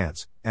my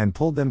pants, and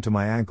pulled them to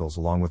my ankles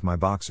along with my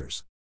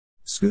boxers.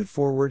 Scoot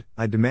forward,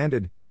 I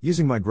demanded,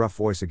 using my gruff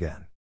voice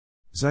again.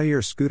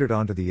 Zaire scooted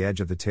onto the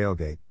edge of the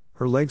tailgate,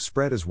 her legs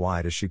spread as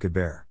wide as she could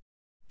bear.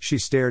 She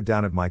stared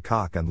down at my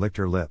cock and licked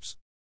her lips.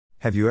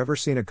 Have you ever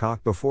seen a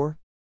cock before?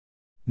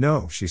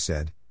 No, she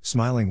said,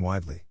 smiling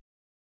widely.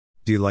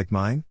 Do you like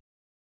mine?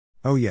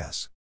 Oh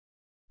yes.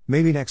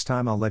 Maybe next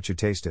time I'll let you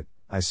taste it,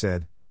 I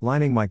said,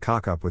 lining my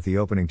cock up with the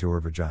opening to her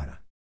vagina.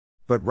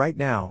 But right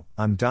now,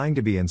 I'm dying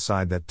to be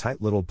inside that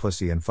tight little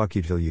pussy and fuck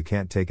you till you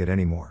can't take it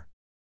anymore.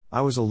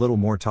 I was a little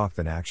more talk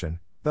than action,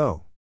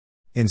 though.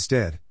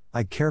 Instead,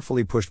 I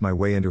carefully pushed my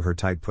way into her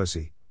tight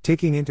pussy,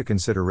 taking into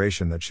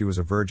consideration that she was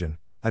a virgin.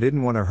 I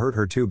didn't want to hurt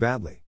her too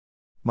badly.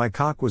 My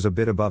cock was a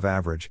bit above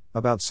average,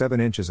 about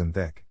 7 inches in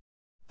thick.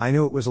 I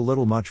knew it was a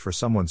little much for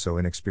someone so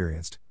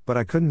inexperienced, but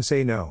I couldn't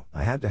say no,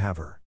 I had to have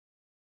her.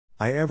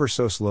 I ever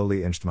so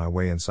slowly inched my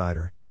way inside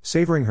her,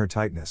 savoring her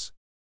tightness.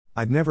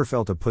 I'd never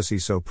felt a pussy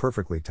so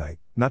perfectly tight,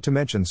 not to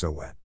mention so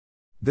wet.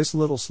 This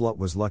little slut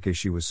was lucky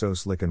she was so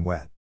slick and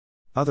wet.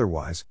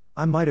 Otherwise,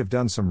 I might have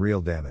done some real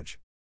damage.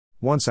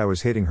 Once I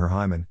was hitting her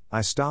hymen,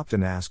 I stopped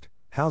and asked,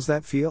 "How's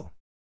that feel?"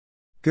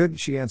 "Good,"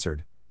 she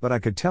answered, but I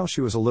could tell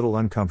she was a little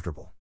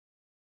uncomfortable.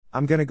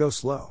 "I'm gonna go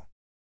slow."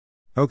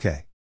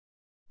 "Okay."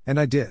 And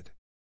I did.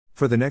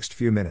 For the next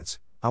few minutes,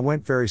 I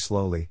went very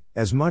slowly,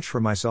 as much for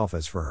myself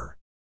as for her.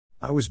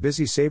 I was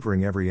busy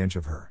savoring every inch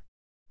of her.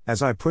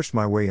 As I pushed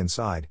my way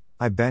inside,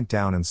 I bent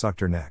down and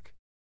sucked her neck.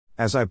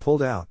 As I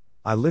pulled out,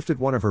 I lifted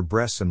one of her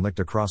breasts and licked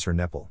across her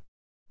nipple.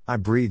 I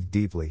breathed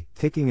deeply,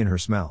 taking in her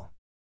smell.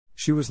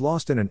 She was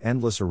lost in an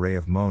endless array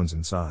of moans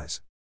and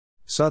sighs.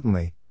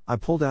 Suddenly, I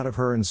pulled out of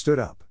her and stood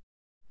up.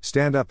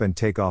 "Stand up and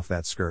take off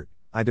that skirt,"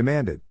 I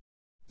demanded.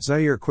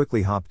 Zaire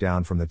quickly hopped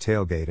down from the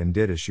tailgate and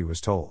did as she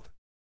was told.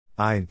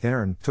 I,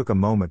 Aaron, took a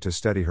moment to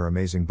study her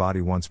amazing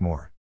body once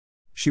more.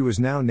 She was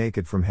now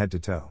naked from head to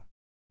toe.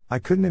 I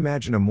couldn't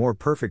imagine a more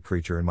perfect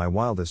creature in my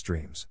wildest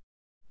dreams.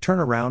 "Turn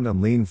around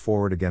and lean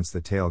forward against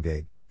the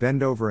tailgate,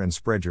 bend over and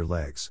spread your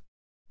legs."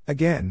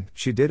 Again,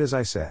 she did as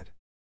I said.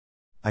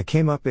 I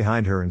came up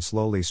behind her and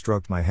slowly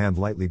stroked my hand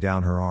lightly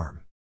down her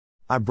arm.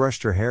 I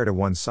brushed her hair to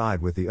one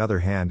side with the other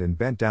hand and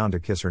bent down to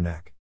kiss her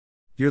neck.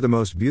 "You're the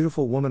most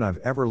beautiful woman I've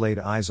ever laid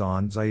eyes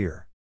on,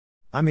 Zaire.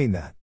 I mean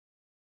that.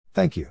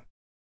 Thank you.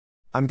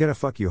 I'm gonna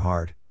fuck you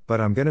hard, but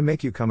I'm gonna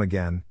make you come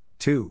again,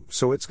 too,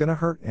 so it's gonna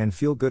hurt and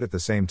feel good at the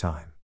same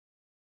time."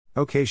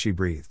 "Okay," she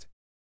breathed.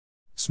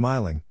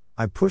 Smiling,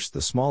 I pushed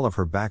the small of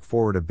her back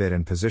forward a bit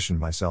and positioned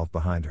myself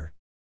behind her.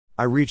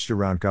 I reached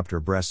around, cupped her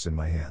breasts in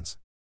my hands.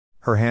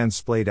 Her hands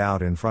splayed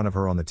out in front of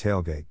her on the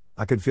tailgate.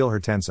 I could feel her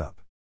tense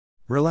up.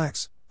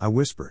 "Relax," I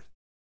whispered.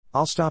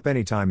 "I'll stop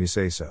any time you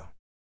say so."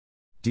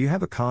 "Do you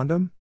have a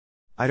condom?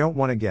 I don't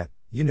want to get,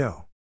 you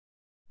know."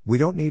 "We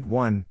don't need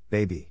one,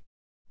 baby.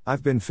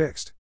 I've been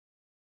fixed."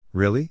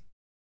 "Really?"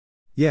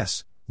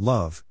 "Yes,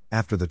 love,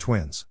 after the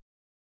twins.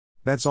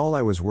 That's all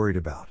I was worried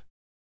about."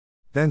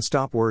 "Then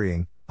stop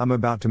worrying, I'm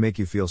about to make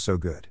you feel so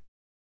good."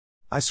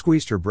 I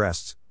squeezed her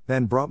breasts,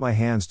 then brought my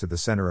hands to the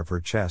center of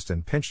her chest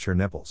and pinched her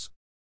nipples.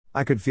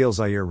 I could feel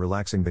Zaire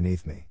relaxing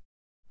beneath me.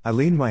 I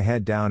leaned my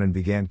head down and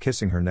began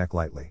kissing her neck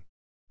lightly.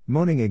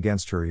 Moaning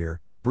against her ear,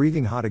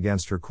 breathing hot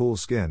against her cool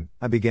skin,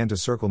 I began to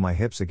circle my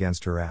hips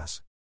against her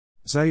ass.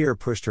 Zaire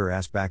pushed her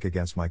ass back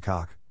against my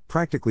cock,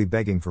 practically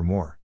begging for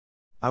more.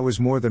 I was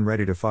more than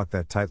ready to fuck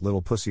that tight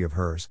little pussy of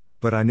hers,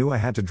 but I knew I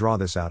had to draw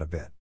this out a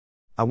bit.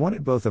 I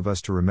wanted both of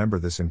us to remember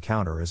this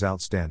encounter as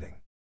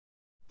outstanding.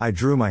 I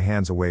drew my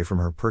hands away from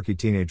her perky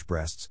teenage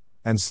breasts,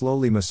 and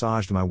slowly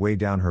massaged my way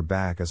down her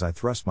back as I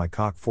thrust my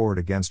cock forward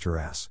against her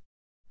ass.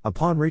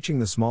 Upon reaching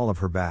the small of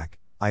her back,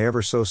 I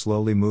ever so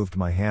slowly moved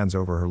my hands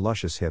over her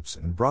luscious hips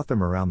and brought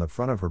them around the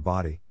front of her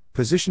body,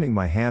 positioning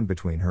my hand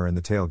between her and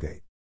the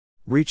tailgate.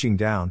 Reaching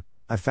down,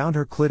 I found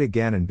her clit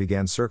again and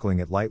began circling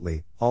it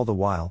lightly. All the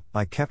while,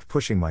 I kept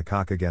pushing my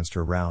cock against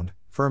her round,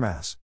 firm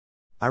ass.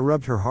 I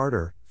rubbed her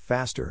harder,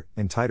 faster,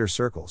 in tighter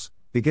circles,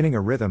 beginning a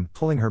rhythm,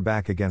 pulling her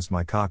back against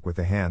my cock with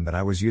the hand that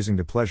I was using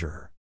to pleasure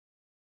her.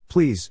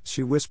 "Please,"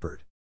 she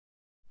whispered.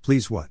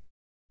 "Please what?"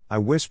 I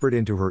whispered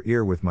into her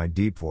ear with my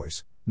deep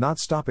voice, not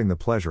stopping the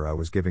pleasure I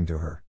was giving to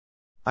her.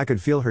 I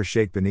could feel her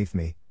shake beneath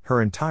me,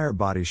 her entire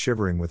body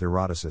shivering with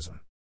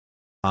eroticism.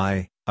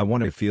 I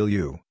want to feel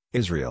you,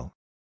 Israel."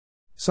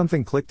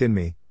 Something clicked in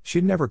me.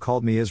 She'd never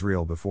called me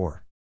Israel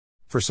before.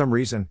 For some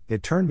reason,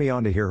 it turned me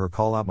on to hear her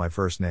call out my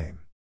first name.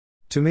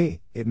 To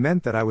me, it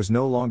meant that I was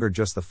no longer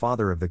just the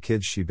father of the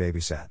kids she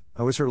babysat,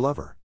 I was her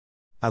lover.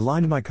 I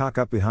lined my cock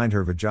up behind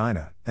her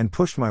vagina, and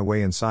pushed my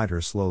way inside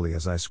her slowly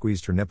as I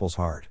squeezed her nipples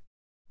hard.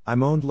 I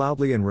moaned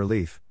loudly in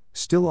relief,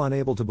 still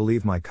unable to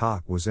believe my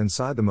cock was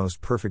inside the most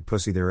perfect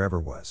pussy there ever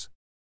was.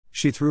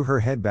 She threw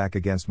her head back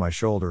against my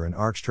shoulder and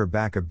arched her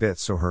back a bit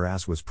so her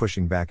ass was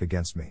pushing back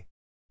against me.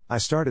 I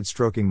started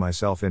stroking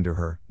myself into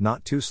her,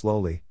 not too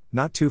slowly,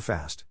 not too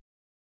fast.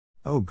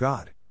 "Oh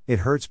God, it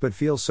hurts but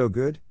feels so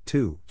good,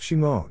 too," she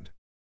moaned.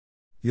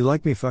 "You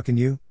like me fucking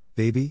you,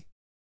 baby?"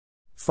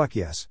 "Fuck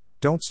yes,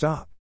 don't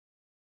stop."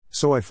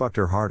 So I fucked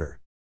her harder.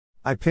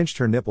 I pinched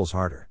her nipples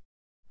harder.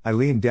 I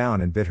leaned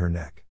down and bit her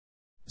neck.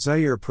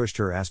 Zaire pushed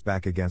her ass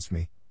back against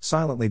me,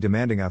 silently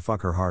demanding I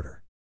fuck her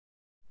harder.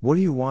 "What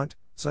do you want,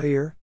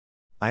 Zaire?"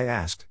 I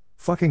asked,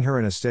 fucking her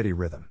in a steady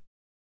rhythm.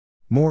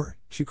 "More,"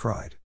 she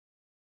cried.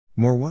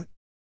 "More what?"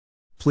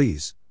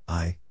 Please.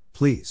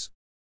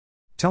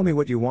 "Tell me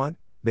what you want,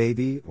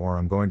 baby, or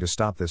I'm going to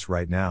stop this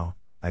right now,"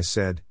 I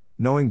said,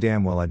 knowing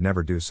damn well I'd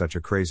never do such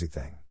a crazy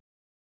thing.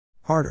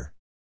 "Harder.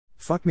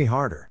 Fuck me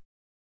harder."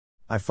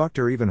 I fucked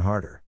her even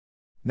harder.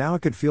 Now I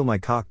could feel my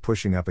cock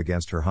pushing up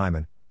against her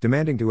hymen,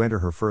 demanding to enter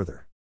her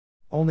further.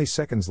 Only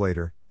seconds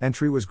later,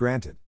 entry was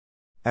granted.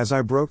 As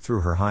I broke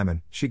through her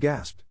hymen, she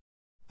gasped.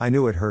 I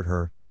knew it hurt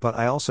her, but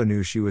I also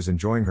knew she was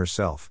enjoying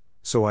herself,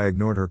 so I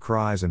ignored her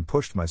cries and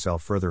pushed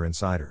myself further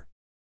inside her.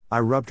 I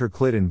rubbed her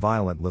clit in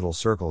violent little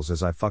circles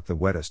as I fucked the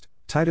wettest,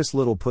 tightest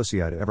little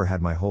pussy I'd ever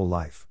had my whole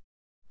life.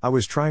 I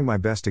was trying my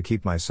best to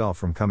keep myself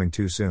from coming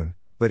too soon,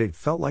 but it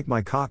felt like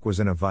my cock was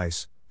in a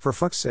vice, for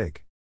fuck's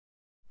sake.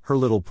 Her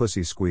little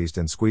pussy squeezed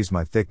and squeezed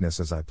my thickness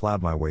as I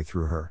plowed my way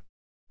through her.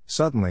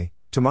 Suddenly,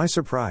 to my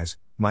surprise,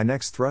 my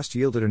next thrust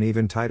yielded an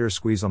even tighter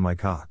squeeze on my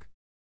cock.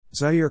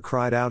 Zaire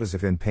cried out as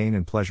if in pain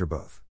and pleasure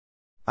both.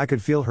 I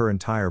could feel her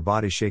entire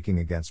body shaking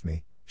against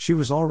me. She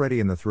was already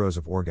in the throes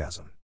of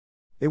orgasm.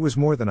 It was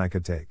more than I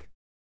could take.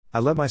 I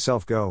let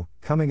myself go,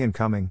 coming and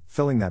coming,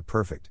 filling that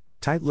perfect,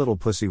 tight little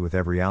pussy with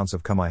every ounce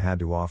of cum I had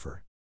to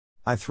offer.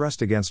 I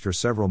thrust against her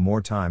several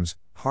more times,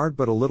 hard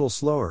but a little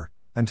slower,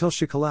 until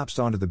she collapsed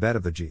onto the bed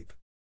of the Jeep.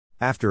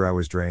 After I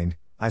was drained,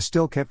 I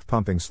still kept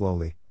pumping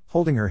slowly,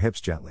 holding her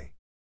hips gently.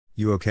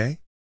 "You okay?"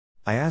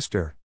 I asked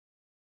her.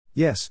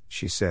 "Yes,"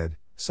 she said,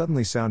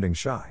 suddenly sounding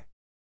shy.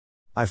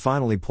 I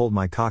finally pulled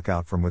my cock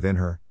out from within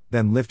her,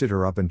 then lifted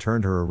her up and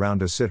turned her around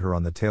to sit her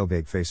on the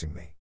tailgate facing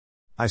me.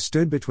 I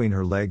stood between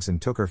her legs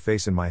and took her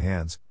face in my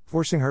hands,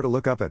 forcing her to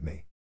look up at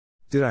me.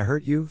 "Did I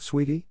hurt you,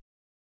 sweetie?"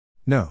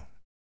 "No.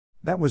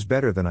 That was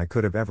better than I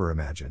could have ever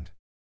imagined."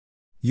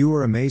 "You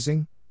were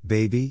amazing,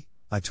 baby,"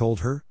 I told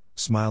her,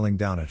 smiling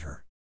down at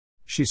her.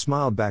 She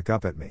smiled back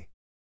up at me.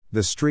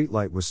 The street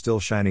light was still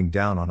shining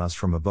down on us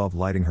from above,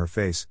 lighting her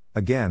face.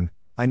 Again,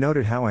 I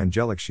noted how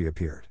angelic she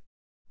appeared.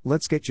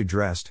 "Let's get you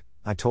dressed,"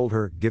 I told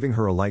her, giving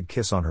her a light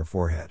kiss on her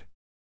forehead.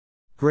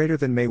 Greater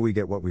than may we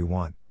get what we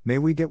want, may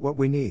we get what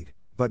we need,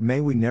 but may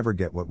we never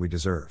get what we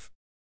deserve.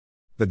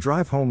 The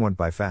drive home went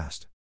by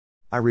fast.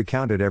 I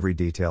recounted every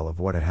detail of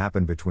what had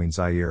happened between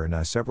Zaire and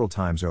I several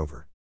times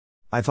over.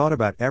 I thought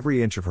about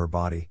every inch of her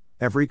body,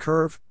 every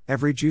curve,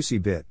 every juicy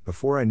bit.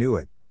 Before I knew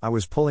it, I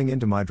was pulling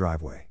into my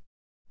driveway.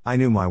 I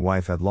knew my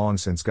wife had long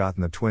since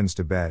gotten the twins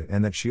to bed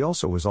and that she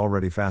also was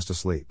already fast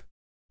asleep.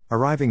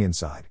 Arriving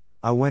inside,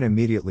 I went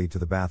immediately to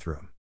the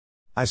bathroom.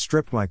 I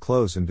stripped my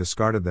clothes and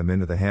discarded them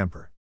into the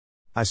hamper.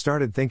 I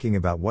started thinking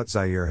about what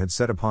Zaire had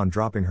said upon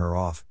dropping her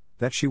off,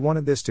 that she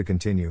wanted this to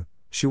continue,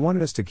 she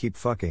wanted us to keep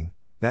fucking,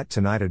 that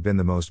tonight had been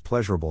the most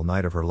pleasurable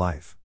night of her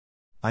life.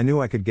 I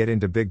knew I could get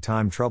into big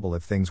time trouble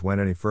if things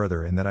went any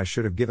further and that I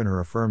should have given her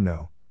a firm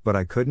no, but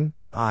I couldn't.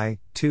 I,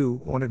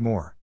 too, wanted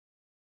more.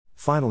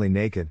 Finally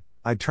naked,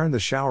 I turned the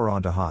shower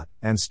on to hot,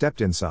 and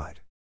stepped inside.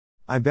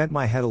 I bent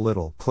my head a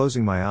little,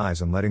 closing my eyes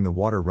and letting the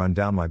water run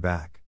down my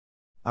back.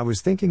 I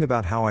was thinking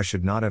about how I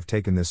should not have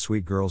taken this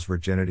sweet girl's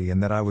virginity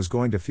and that I was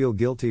going to feel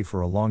guilty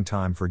for a long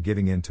time for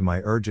giving in to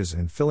my urges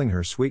and filling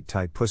her sweet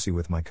tight pussy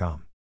with my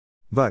cum.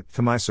 But,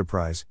 to my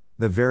surprise,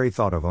 the very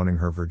thought of owning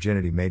her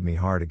virginity made me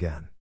hard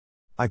again.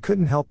 I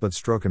couldn't help but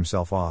stroke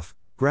himself off,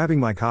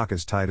 grabbing my cock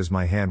as tight as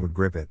my hand would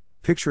grip it,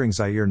 picturing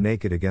Zaire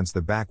naked against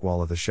the back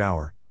wall of the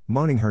shower,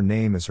 moaning her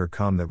name as her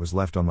cum that was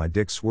left on my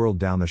dick swirled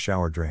down the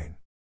shower drain.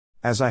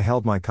 As I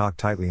held my cock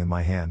tightly in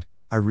my hand,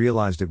 I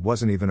realized it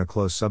wasn't even a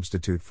close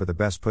substitute for the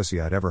best pussy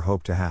I'd ever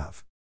hoped to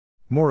have.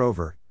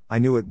 Moreover, I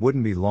knew it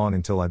wouldn't be long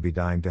until I'd be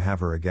dying to have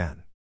her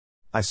again.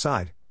 I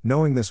sighed,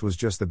 knowing this was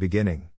just the beginning.